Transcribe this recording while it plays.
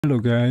Hello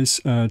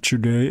guys,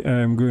 today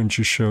I'm going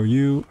to show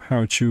you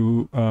how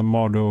to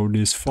model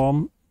this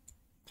form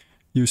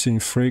using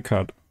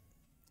FreeCAD.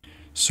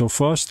 So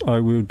first I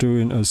will do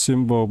in a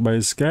simple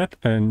base CAD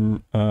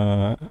and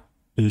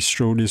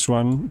extrude this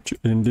one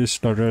in this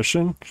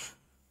direction,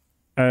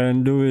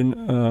 and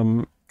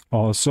doing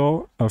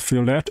also a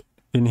fillet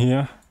in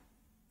here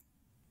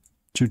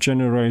to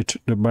generate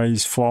the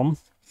base form.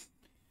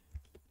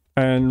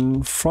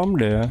 And from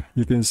there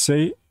you can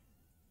see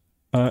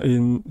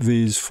in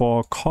these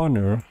four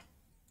corners,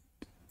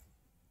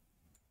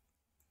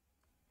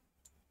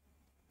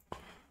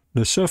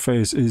 the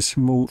surface is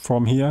moved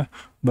from here,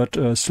 but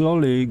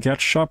slowly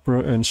gets sharper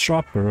and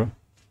sharper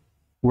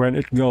when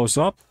it goes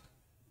up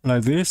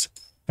like this.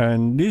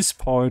 And this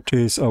point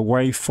is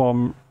away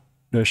from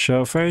the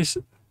surface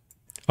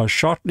a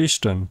short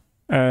distance.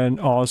 And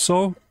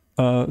also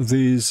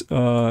these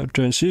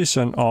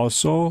transition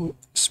also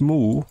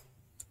smooth,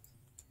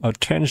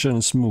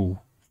 tension smooth.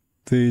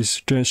 These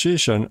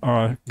transitions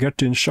are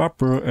getting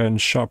sharper and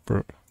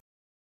sharper.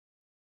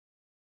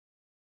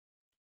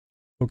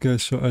 Okay,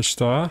 so I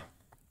start.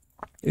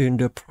 In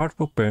the part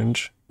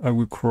bench, I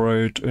will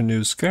create a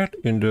new sketch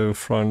in the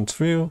front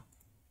view.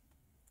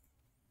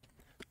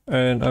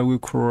 And I will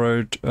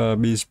create a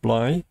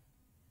B-spline.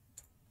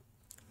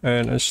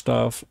 And I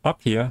start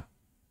up here.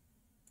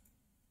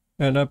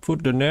 And I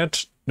put the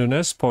next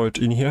point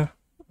in here.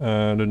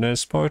 The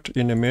next point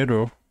in the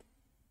middle.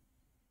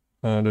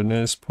 The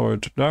next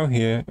point down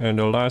here, and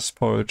the last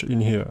point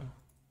in here.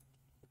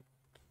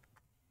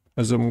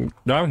 As I'm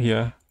down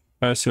here,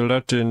 I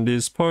select in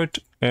this point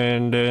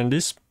and then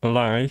this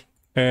line,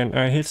 and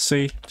I hit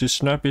C to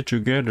snap it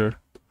together.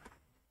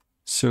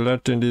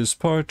 Selecting this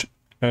point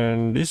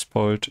and this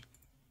point,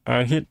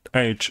 I hit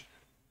H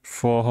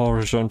for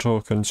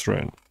horizontal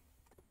constraint.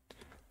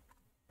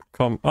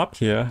 Come up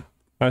here,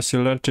 I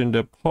selecting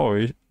the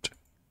point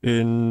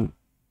in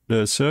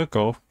the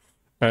circle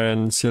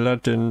and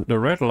selecting the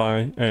red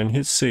line and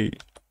hit C.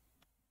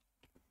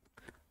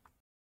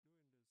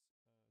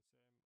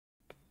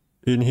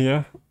 In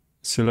here,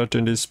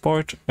 selecting this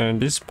point and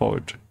this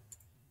point.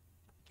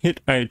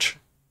 Hit H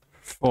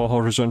for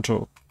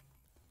horizontal.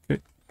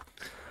 Okay.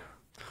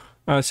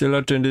 I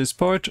selecting this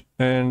point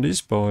and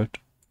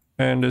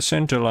the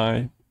center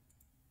line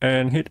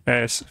and hit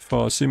S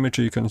for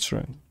symmetry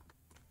constraint.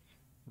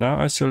 Now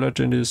I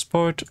selecting this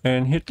point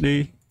and hit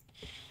D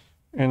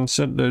and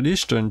set the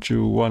distance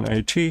to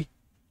 180.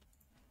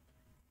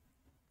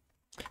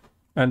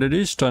 And the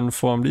distance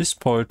from this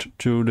point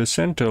to the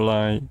center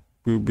line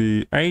will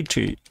be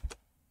 80.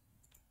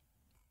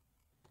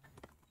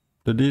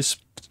 The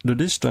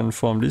distance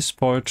from this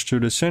point to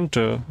the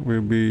center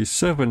will be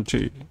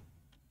 70.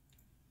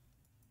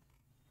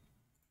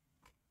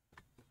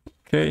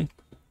 Okay.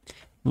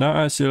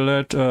 Now I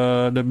select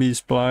the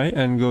B-spline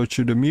and go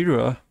to the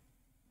mirror.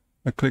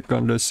 I click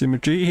on the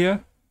symmetry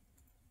here.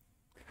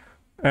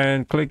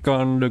 And click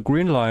on the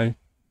green line.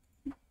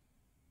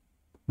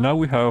 Now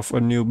we have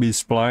a new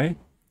B-spline.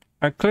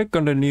 I click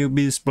on the new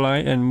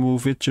B-spline and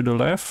move it to the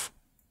left.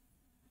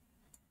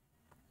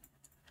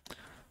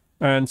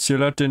 And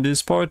selecting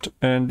this point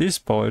and this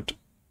point.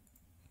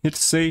 Hit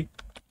C.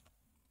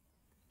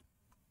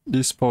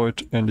 This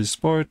point and this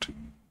point.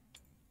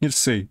 Hit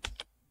C.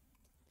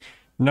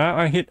 Now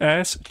I hit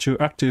S to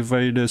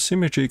activate the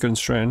symmetry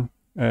constraint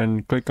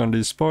and click on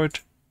this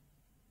point,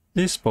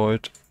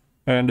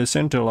 and the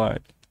center line.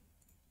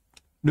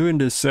 Doing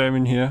the same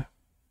in here.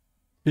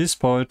 This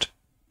point,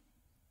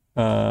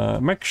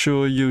 make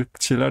sure you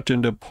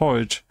selecting the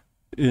point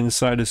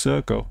inside the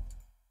circle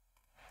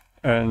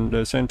and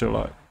the center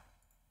line.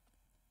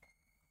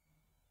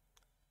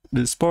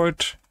 This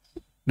point,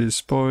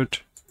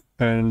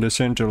 and the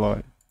center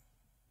line.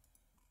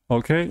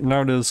 Okay,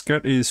 now the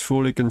sketch is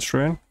fully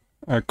constrained.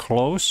 I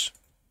close.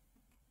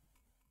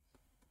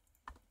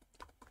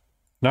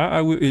 Now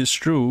I will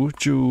extrude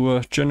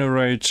to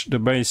generate the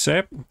base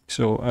shape.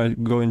 So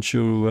I'm going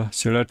to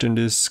select in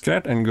this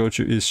sketch and go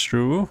to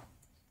extrude.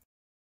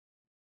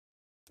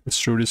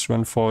 Extrude is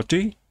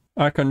 140.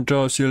 I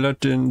control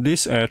selecting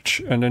this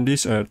edge and then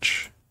this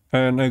edge.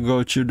 And I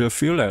go to the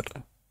fillet.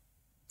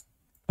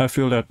 I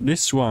fillet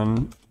this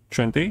one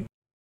 20.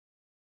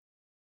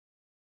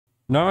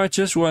 Now I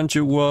just want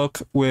to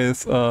work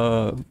with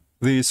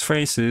these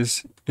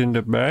faces in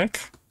the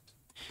back.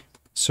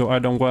 So I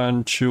don't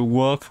want to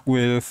work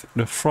with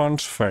the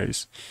front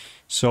face.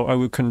 So I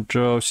will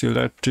control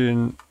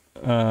selecting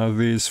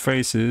these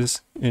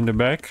faces in the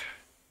back.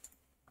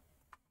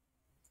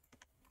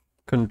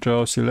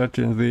 Control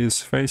selecting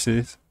these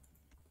faces.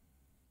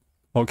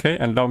 Okay,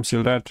 and now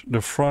select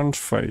the front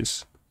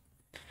face.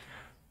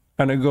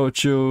 And I go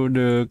to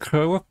the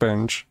curve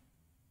workbench.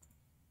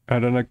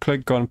 And then I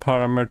click on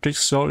parametric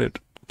solid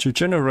to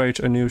generate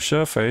a new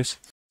surface.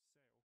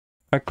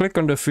 I click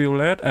on the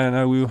fillet and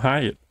I will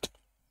hide it.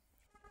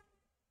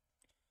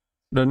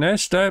 The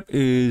next step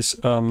is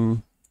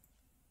I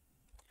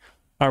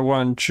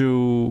want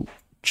to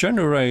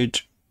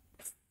generate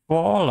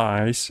 4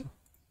 lines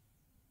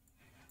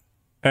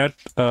at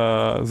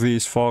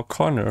these 4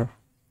 corners.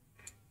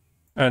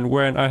 And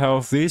when I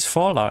have these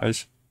 4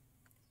 lines,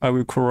 I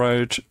will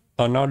create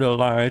another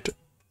line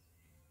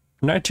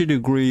 90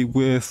 degrees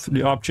with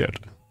the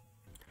object,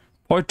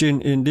 pointing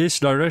in this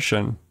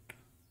direction.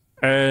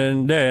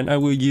 And then I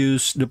will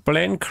use the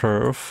blend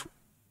curve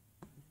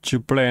to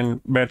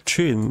blend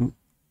between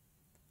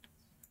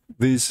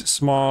these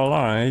small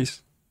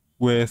lines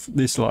with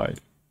this line,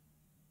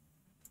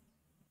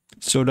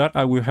 so that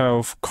I will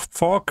have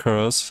 4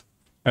 curves,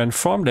 and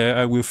from there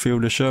I will fill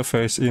the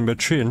surface in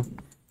between,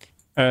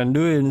 and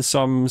doing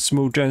some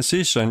smooth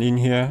transition in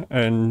here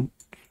and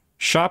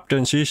sharp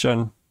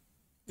transition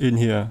in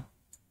here.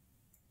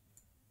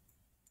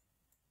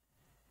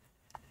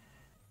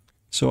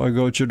 So I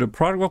go to the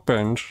product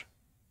workbench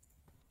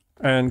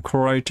and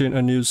creating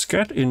a new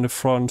sketch in the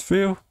front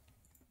view,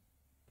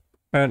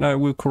 and I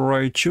will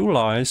create 2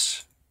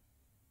 lines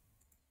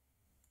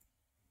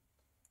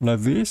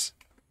like this.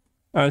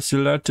 I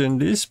selecting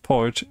this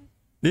point,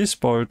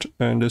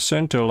 and the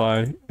center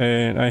line,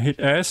 and I hit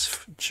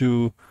S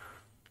to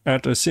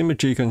add a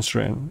symmetry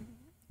constraint.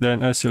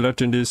 Then I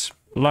selecting this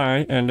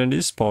line and then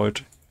this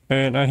point,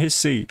 and I hit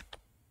C.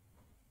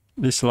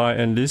 This line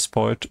and this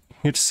point,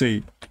 hit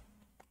C.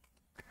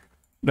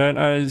 Then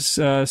I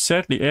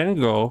set the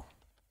angle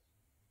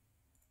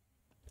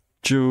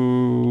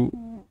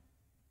to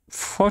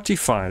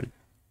 45.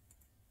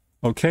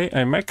 Okay,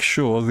 I make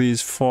sure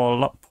these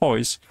 4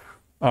 points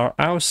are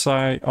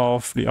outside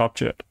of the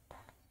object.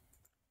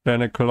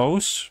 Then I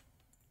close.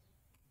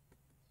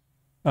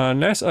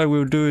 Next, I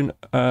will do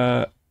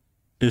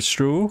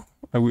extrude.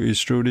 I will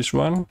extrude this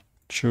one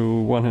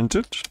to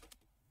 100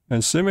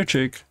 and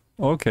symmetric.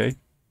 Okay.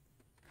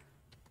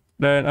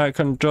 Then I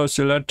control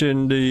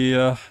selecting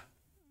the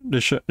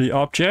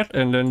object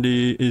and then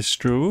the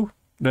extrude.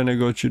 Then I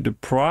go to the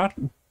part,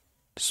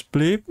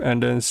 split,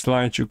 and then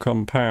slide to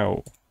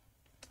compound.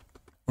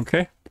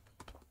 Okay.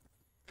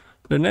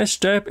 The next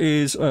step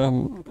is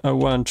I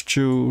want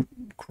to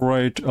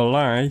create a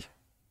line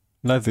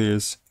like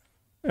this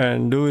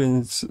and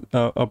doing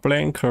a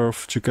blend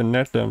curve to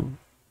connect them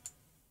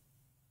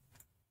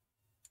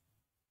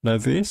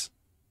like this.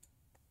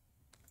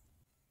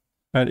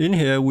 And in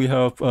here we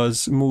have a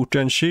smooth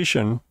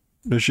transition,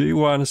 the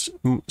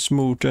G1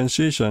 smooth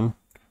transition,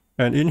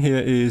 and in here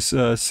is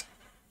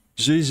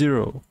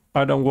G0.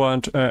 I don't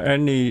want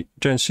any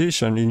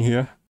transition in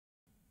here.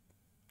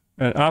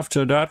 And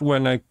after that,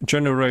 when I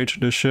generate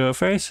the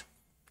surface,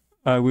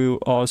 I will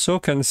also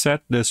can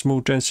set the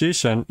smooth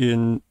transition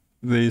in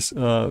these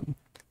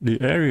the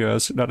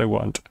areas that I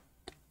want.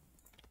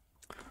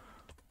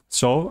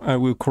 So I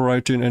will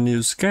create a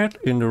new sketch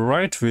in the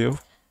right view,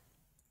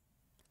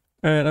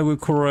 and I will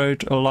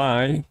create a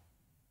line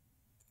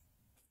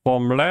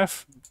from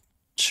left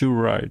to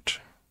right.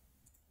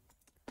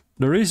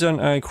 The reason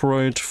I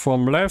create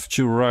from left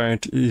to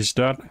right is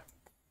that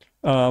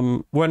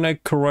when I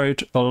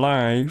create a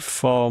line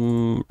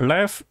from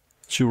left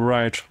to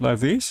right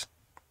like this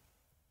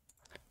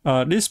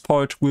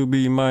point will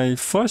be my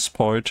first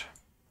point,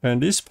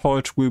 and this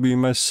point will be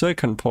my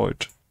second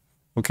point.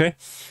 Okay,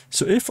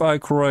 so if I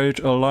create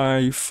a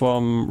line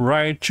from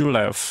right to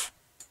left,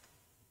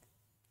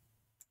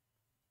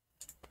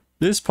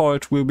 this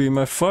point will be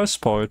my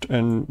first point,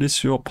 and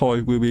this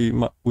point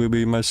will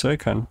be my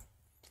second.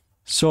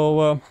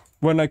 So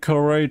when I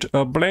create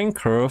a blend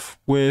curve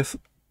with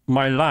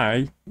my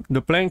line,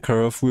 the blend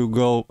curve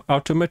will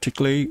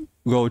automatically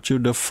go to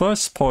the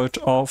first point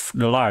of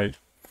the line.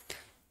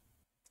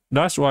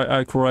 That's why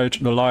I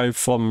create the line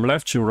from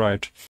left to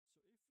right.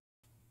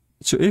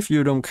 So if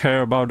you don't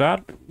care about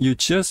that, you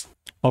just,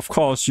 of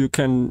course, you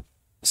can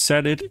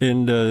set it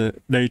in the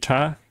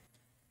data.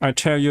 I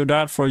tell you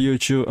that for you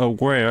to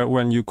aware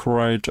when you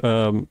create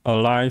a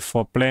line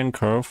for blend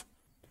curve.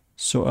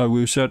 So I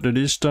will set the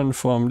distance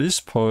from this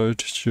point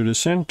to the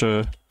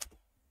center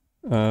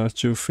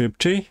to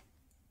 50,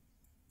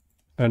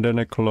 and then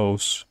I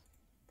close.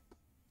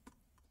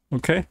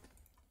 Okay,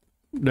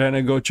 then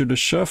I go to the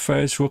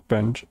surface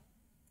workbench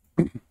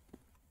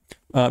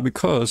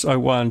because I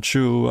want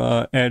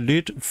to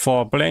edit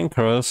for blend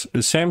curves at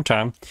the same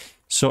time.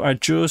 So I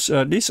choose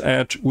this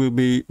edge will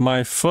be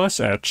my first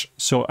edge.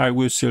 So I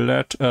will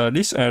select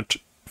this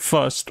edge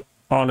first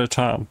all the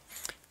time.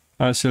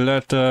 I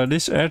select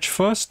this edge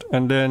first,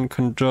 and then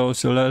control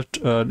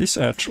select this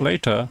edge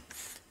later,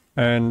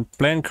 and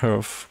blend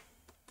curve.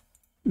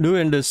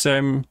 Doing the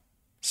same,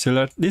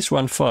 select this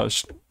one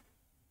first,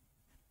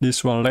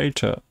 this one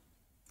later,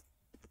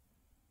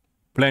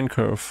 blend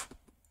curve.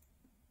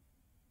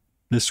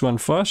 This one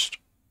first,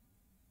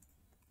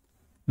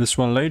 this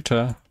one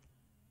later,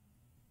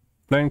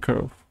 blend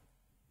curve.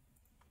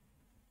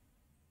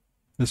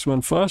 This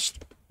one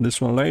first, this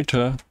one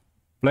later,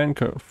 blend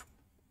curve.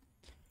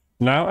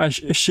 Now I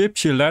shift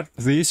select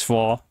these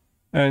 4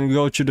 and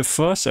go to the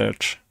first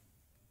edge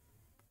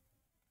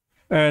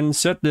and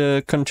set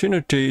the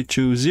continuity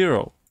to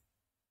 0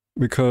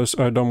 because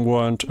I don't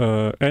want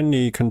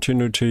any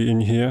continuity in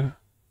here,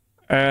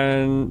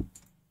 and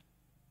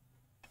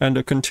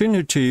the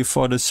continuity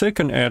for the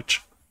second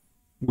edge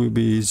will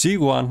be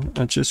Z1.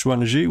 I just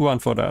want G1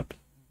 for that.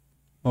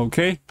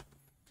 Okay.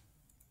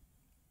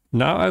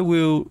 Now I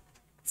will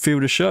fill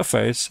the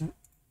surface,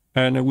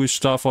 and I will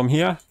start from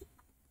here,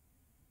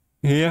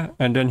 here,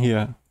 and then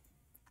here.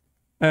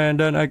 And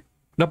then I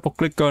double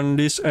click on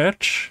this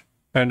edge,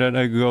 and then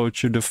I go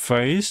to the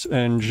face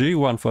and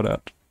G1 for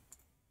that.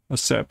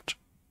 Accept.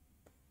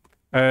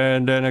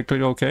 And then I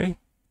click OK.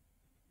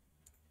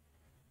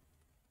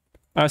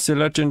 I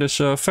select in the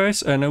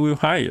surface and I will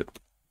hide it.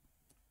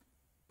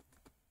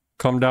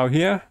 Come down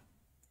here,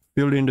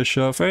 fill in the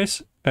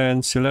surface,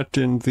 and select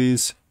in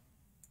these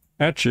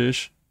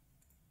edges.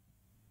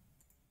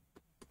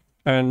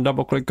 And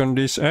double click on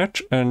this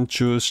edge and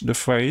choose the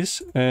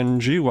face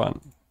and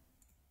G1.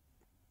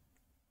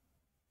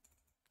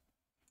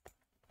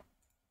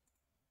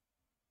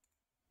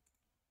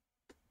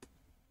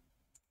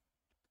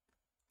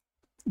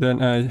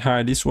 Then I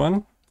hide this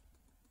one,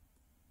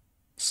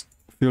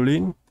 fill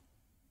in.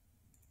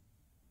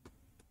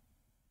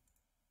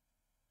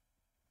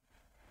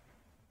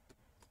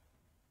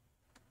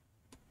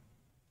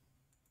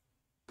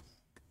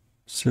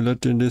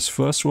 Selecting this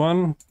first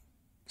one,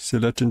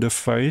 selecting the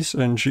face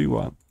and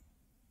G1.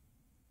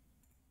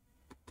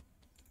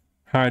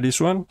 Hide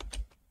this one,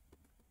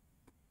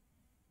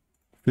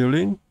 fill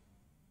in.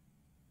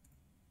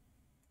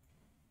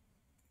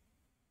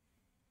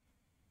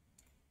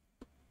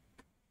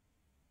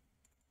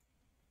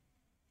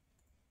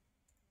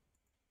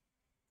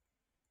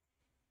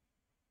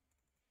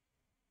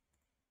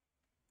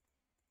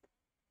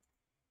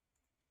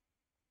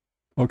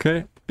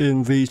 Okay,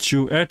 in these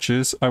two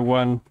edges, I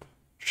want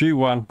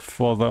G1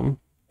 for them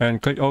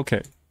and click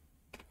OK.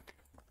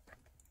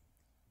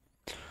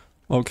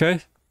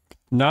 Okay,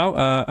 now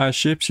I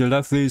shift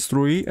select these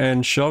three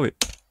and show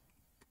it.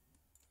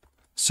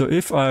 So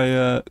if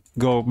I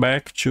go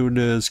back to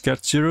the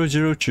sketch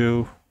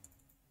 002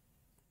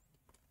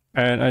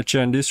 and I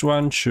change this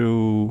one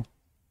to,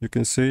 you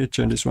can see,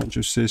 change this one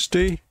to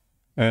 60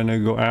 and I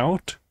go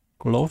out,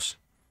 close.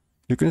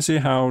 You can see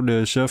how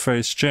the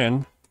surface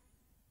change.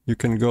 You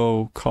can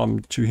come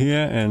to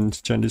here and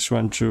change this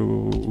one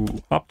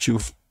to up to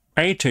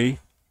 80.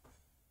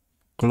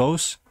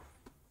 Close.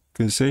 You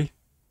can see.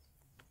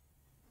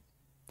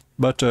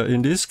 But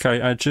in this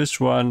case, I just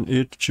want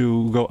it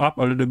to go up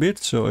a little bit.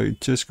 So I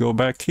just go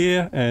back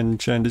here and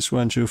change this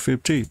one to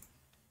 50.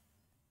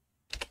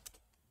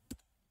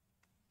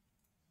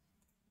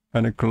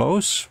 And I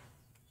close.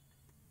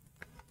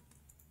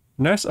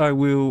 Next, I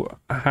will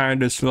hide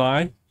the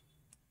slide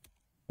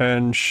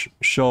and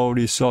show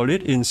the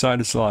solid inside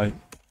the slide.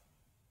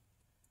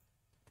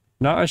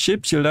 Now I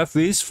shift select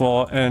these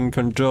four and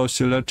control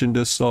selecting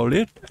the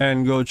solid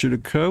and go to the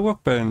curve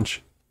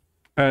workbench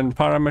and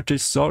parametric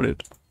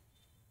solid.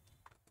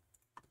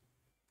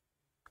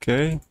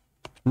 Okay.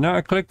 Now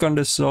I click on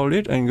the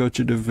solid and go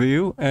to the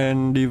view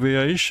and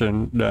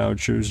deviation down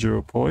to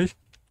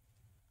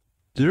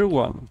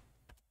 0.01.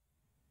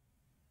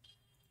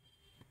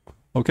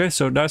 Okay,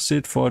 so that's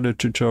it for the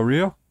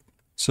tutorial.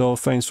 So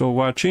thanks for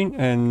watching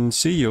and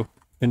see you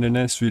in the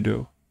next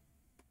video.